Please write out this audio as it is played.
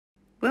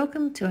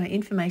Welcome to our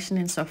Information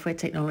and Software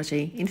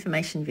Technology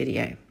information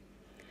video.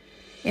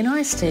 In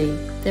IST,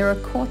 there are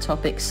core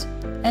topics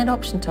and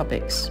option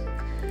topics.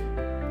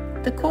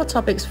 The core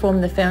topics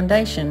form the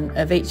foundation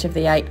of each of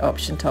the 8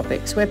 option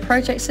topics, where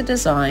projects are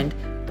designed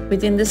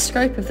within the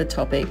scope of the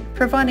topic,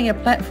 providing a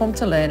platform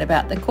to learn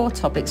about the core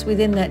topics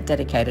within that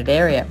dedicated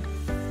area.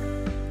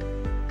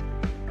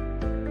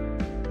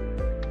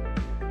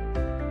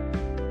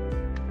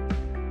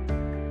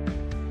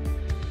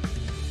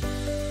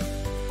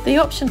 The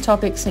option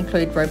topics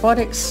include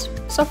robotics,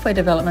 software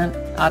development,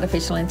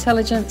 artificial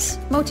intelligence,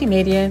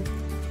 multimedia,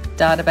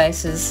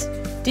 databases,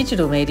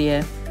 digital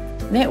media,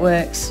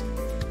 networks,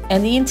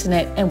 and the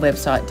internet and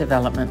website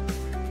development.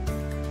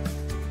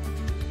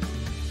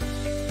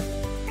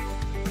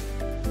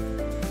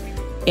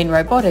 In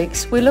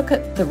robotics, we look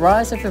at the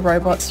rise of the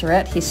robots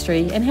throughout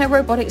history and how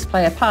robotics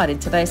play a part in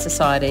today's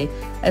society,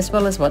 as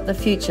well as what the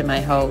future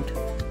may hold.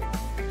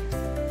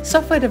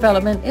 Software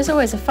development is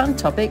always a fun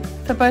topic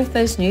for both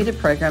those new to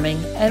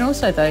programming and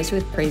also those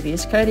with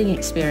previous coding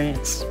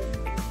experience.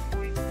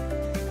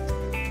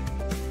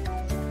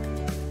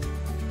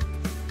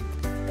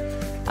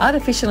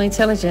 Artificial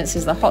intelligence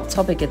is the hot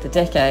topic of the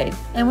decade,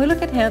 and we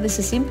look at how this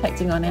is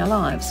impacting on our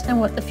lives and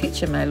what the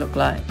future may look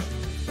like.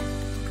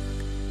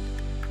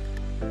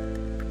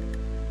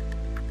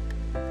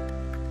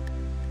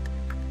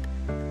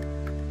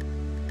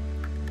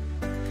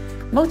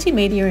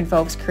 Multimedia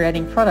involves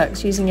creating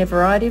products using a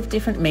variety of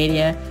different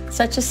media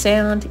such as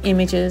sound,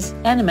 images,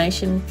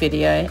 animation,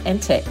 video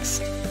and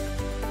text.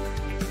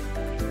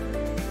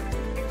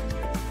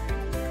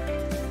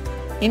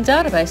 In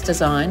database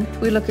design,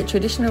 we look at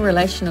traditional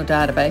relational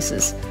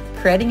databases,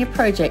 creating a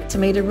project to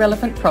meet a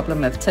relevant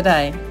problem of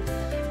today.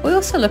 We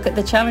also look at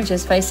the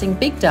challenges facing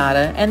big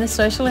data and the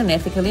social and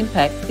ethical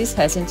impact this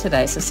has in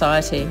today's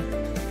society.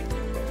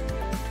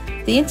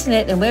 The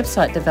Internet and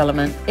website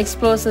development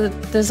explores the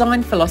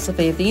design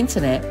philosophy of the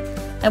Internet,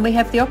 and we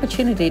have the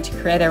opportunity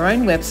to create our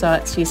own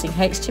websites using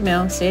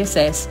HTML,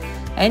 CSS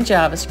and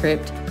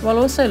JavaScript, while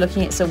also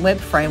looking at some web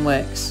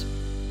frameworks.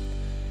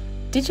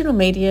 Digital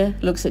media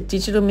looks at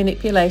digital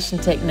manipulation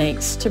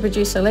techniques to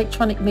produce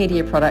electronic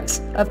media products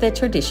of their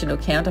traditional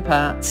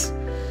counterparts.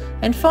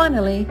 And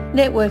finally,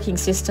 networking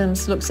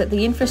systems looks at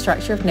the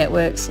infrastructure of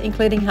networks,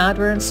 including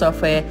hardware and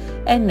software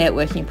and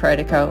networking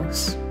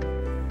protocols.